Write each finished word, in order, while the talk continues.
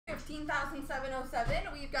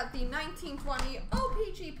15,707. We've got the 1920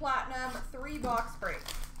 OPC Platinum 3-box break.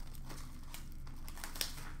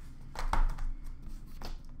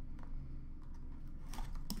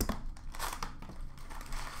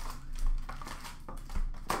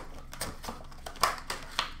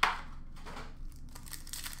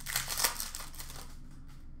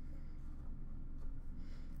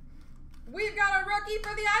 We've got a rookie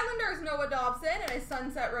for the Islanders, Noah Dobson, and a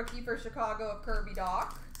sunset rookie for Chicago of Kirby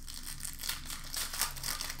Dach.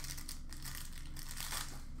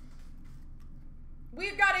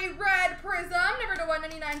 We've got a red prism, number to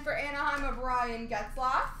 199 for Anaheim of Ryan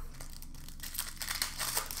Getzlaf.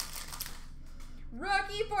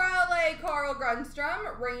 Rookie for LA, Carl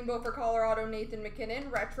Grundstrom. Rainbow for Colorado, Nathan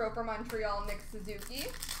McKinnon. Retro for Montreal, Nick Suzuki.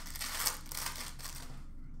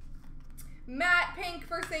 Matte pink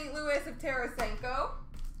for St. Louis of Tarasenko.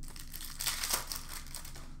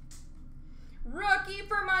 Rookie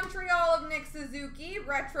for Montreal of Nick Suzuki.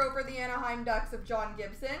 Retro for the Anaheim Ducks of John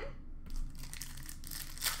Gibson.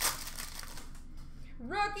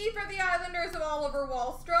 Rookie for the Islanders of Oliver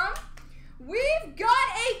Wahlstrom. We've got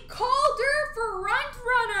a Calder for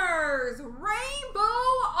Runners. Rainbow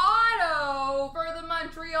Auto for the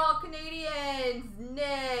Montreal Canadiens,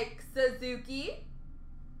 Nick Suzuki.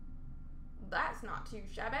 That's not too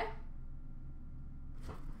shabby.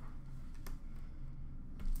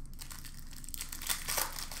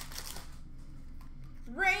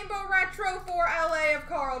 Rainbow Retro for LA of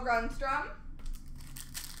Carl Grundstrom.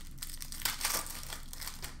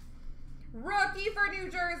 Rookie for New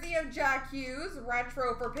Jersey of Jack Hughes.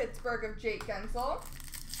 Retro for Pittsburgh of Jake Gensel.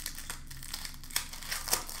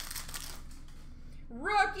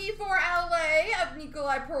 Rookie for LA of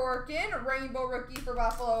Nikolai Prorkin. Rainbow rookie for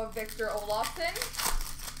Buffalo of Victor Olofsson.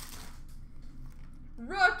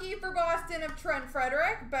 Rookie for Boston of Trent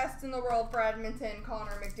Frederick. Best in the world for Edmonton,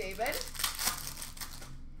 Connor McDavid.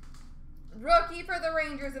 Rookie for the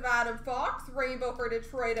Rangers of Adam Fox. Rainbow for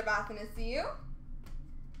Detroit of Athanasiou.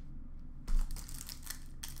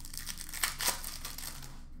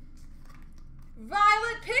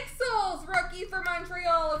 Violet Pixels, rookie for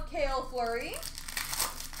Montreal of Cale Fleury.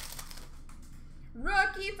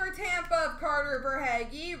 Rookie for Tampa of Carter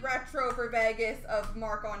Verhaeghe. Retro for Vegas of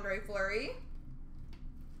Marc-Andre Fleury.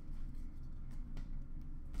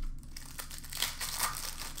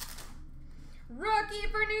 Rookie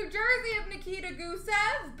for New Jersey of Nikita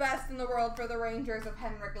Gusev. Best in the world for the Rangers of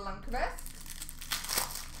Henrik Lundqvist.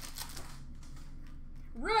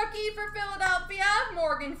 Rookie for Philadelphia,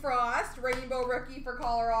 Morgan Frost. Rainbow rookie for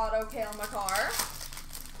Colorado, Cale Makar.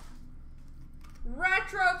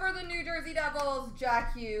 Retro for the New Jersey Devils,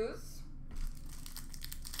 Jack Hughes.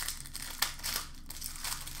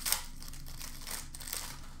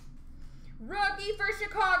 Rookie for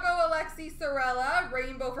Chicago, Alexi Sorella.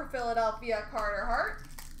 Rainbow for Philadelphia, Carter Hart.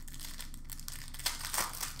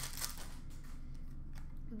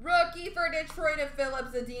 Rookie for Detroit of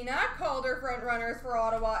Philip Zadina. Calder front runners for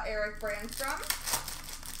Ottawa, Eric Brandstrom.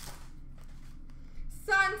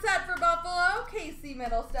 Sunset for Buffalo, Casey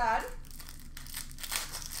Middlestad.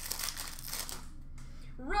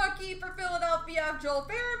 Rookie for Philadelphia, Joel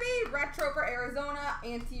Farabee. Retro for Arizona,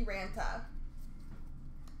 Antti Ranta.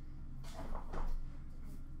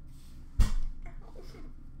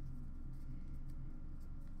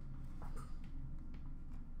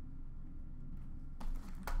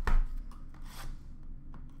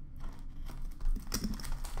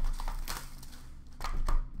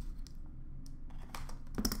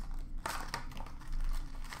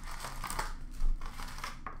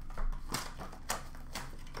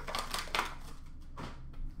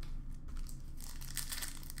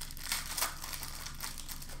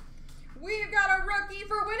 We've got a rookie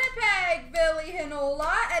for Winnipeg, Ville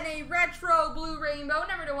Heinola, and a retro blue rainbow,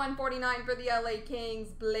 number to 149 for the LA Kings,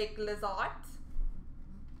 Blake Lizotte.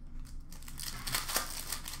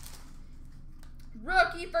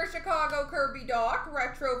 Rookie for Chicago, Kirby Dach.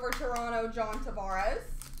 Retro for Toronto, John Tavares.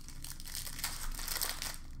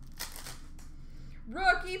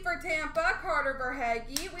 Rookie for Tampa, Carter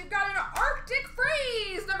Verhaeghe. We've got an Arctic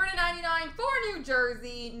Freeze, number to 99 for New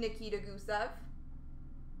Jersey, Nikita Gusev.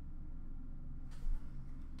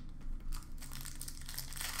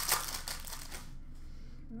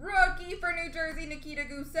 Rookie for New Jersey, Nikita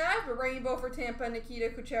Gusev. Rainbow for Tampa, Nikita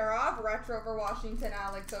Kucherov. Retro for Washington,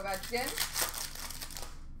 Alex Ovechkin.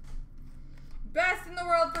 Best in the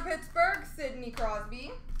world for Pittsburgh, Sidney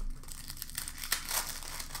Crosby.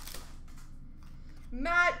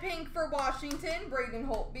 Matte pink for Washington, Braden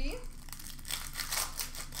Holtby.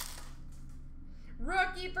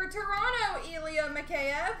 Rookie for Toronto, Ilya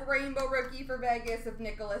Mikheyev. Rainbow rookie for Vegas of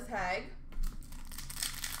Nicholas Hague.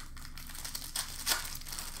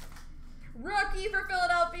 Rookie for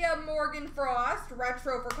Philadelphia, Morgan Frost.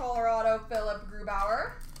 Retro for Colorado, Philip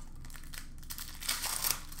Grubauer.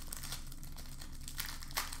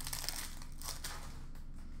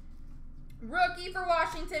 Rookie for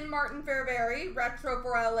Washington, Martin Fairberry. Retro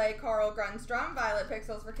for LA, Carl Grundstrom. Violet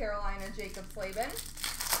Pixels for Carolina, Jacob Slavin.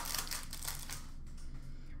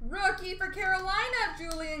 Rookie for Carolina,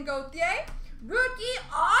 Julian Gauthier. Rookie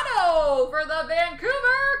auto for the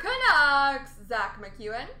Vancouver Canucks, Zach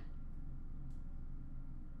McEwen.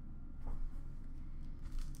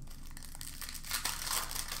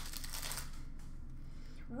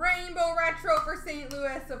 Rainbow retro for St.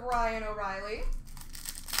 Louis of Ryan O'Reilly.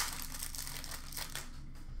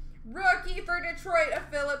 Rookie for Detroit of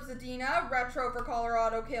Philip Zadina. Retro for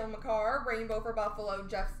Colorado, Cale Makar. Rainbow for Buffalo,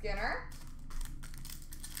 Jeff Skinner.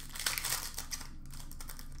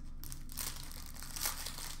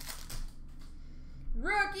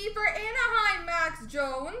 Rookie for Anaheim, Max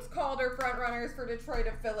Jones. Calder frontrunners for Detroit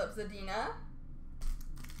of Philip Zadina.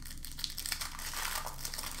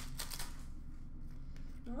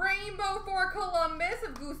 Rainbow for Columbus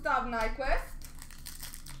of Gustav Nyquist.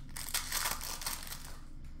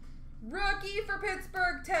 Rookie for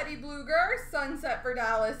Pittsburgh, Teddy Bluger. Sunset for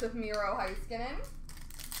Dallas of Miro Heiskanen.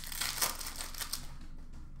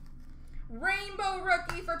 Rainbow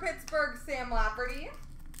rookie for Pittsburgh, Sam Lafferty.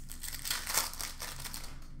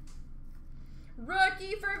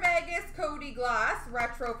 Rookie for Vegas, Cody Glass.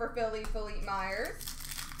 Retro for Philly, Philippe Myers.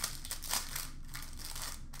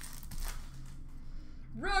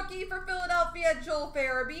 Rookie for Philadelphia, Joel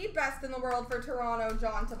Farabee. Best in the world for Toronto,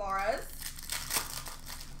 John Tavares.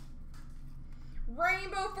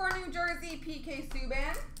 Rainbow for New Jersey, PK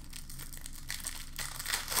Subban.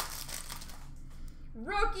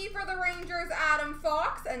 Rookie for the Rangers, Adam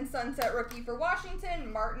Fox. And Sunset rookie for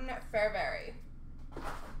Washington, Martin Fairberry.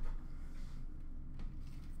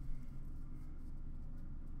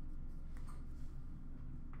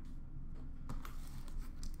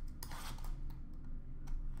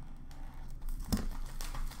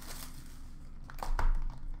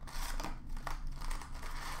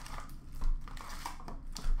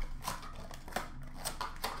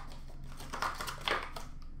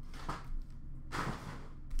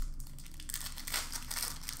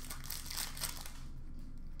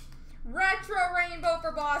 Retro rainbow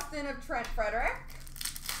for Boston of Trent Frederick.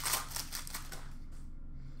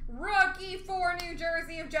 Rookie for New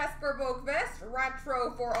Jersey of Jesper Boqvist.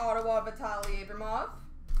 Retro for Ottawa, Vitaly Abramov.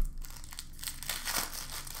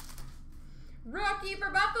 Rookie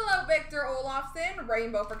for Buffalo, Victor Olofsson.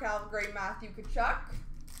 Rainbow for Calgary, Matthew Tkachuk.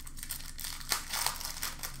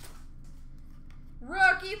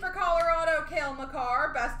 Rookie for Colorado, Cale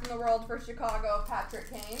Makar. Best in the world for Chicago,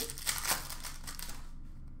 Patrick Kane.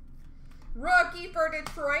 Rookie for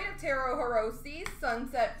Detroit of Taro Hirose.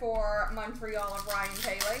 Sunset for Montreal of Ryan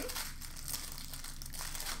Poehling.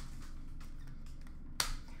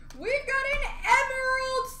 We've got an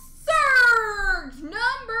Emerald Surge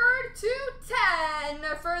number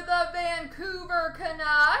 210 for the Vancouver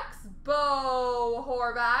Canucks, Bo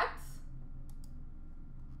Horvat.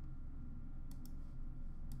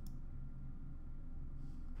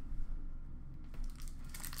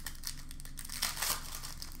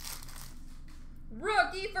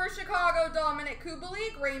 Rookie for Chicago, Dominic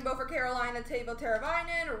Kubalik. Rainbow for Carolina, Teuvo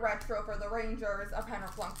Teravainen. Retro for the Rangers of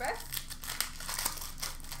Henrik Lundqvist.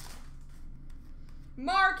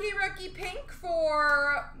 Marquee rookie pink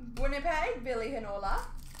for Winnipeg, Ville Heinola.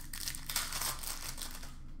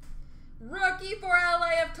 Rookie for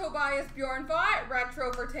LA of Tobias Bjornfot.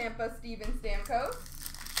 Retro for Tampa, Steven Stamkos.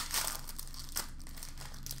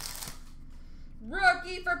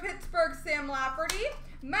 Rookie for Pittsburgh, Sam Lafferty.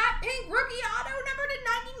 Matte Pink rookie auto number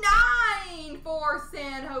 /99 for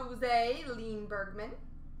San Jose, Lean Bergman.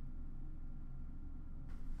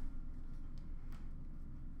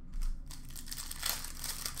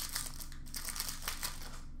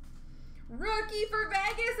 Rookie for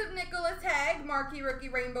Vegas of Nicholas Hague. Marquee rookie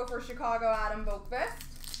rainbow for Chicago, Adam Boqvist.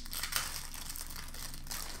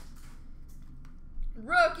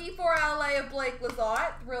 Rookie for LA of Blake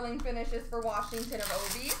Lizotte. Thrilling finishes for Washington of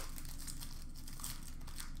Ovi.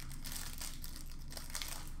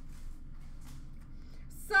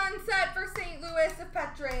 Sunset for St. Louis of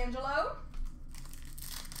Pietrangelo.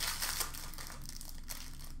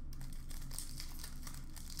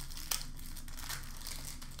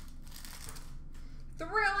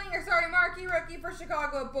 Marquee rookie for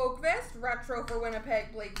Chicago of Boqvist. Retro for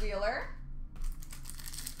Winnipeg, Blake Wheeler.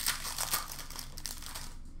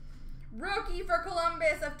 Rookie for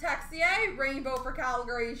Columbus of Texier. Rainbow for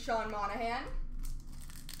Calgary, Sean Monahan.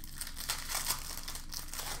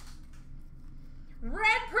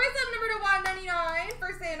 Red Prism number /199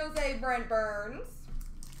 Jose, Brent Burns.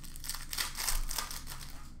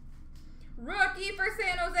 Rookie for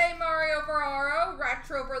San Jose, Mario Ferraro.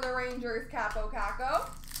 Retro for the Rangers, Capo Caco.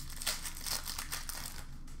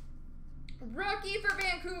 Rookie for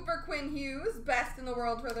Vancouver, Quinn Hughes. Best in the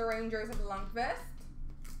world for the Rangers of Lundqvist.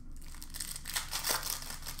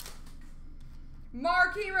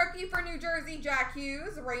 Marquee rookie for New Jersey, Jack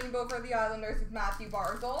Hughes. Rainbow for the Islanders with Matthew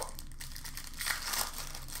Barzal.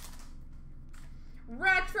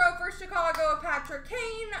 Retro for Chicago, Patrick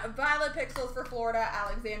Kane. Violet Pixels for Florida,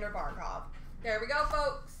 Alexander Barkov. There we go,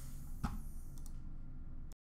 folks.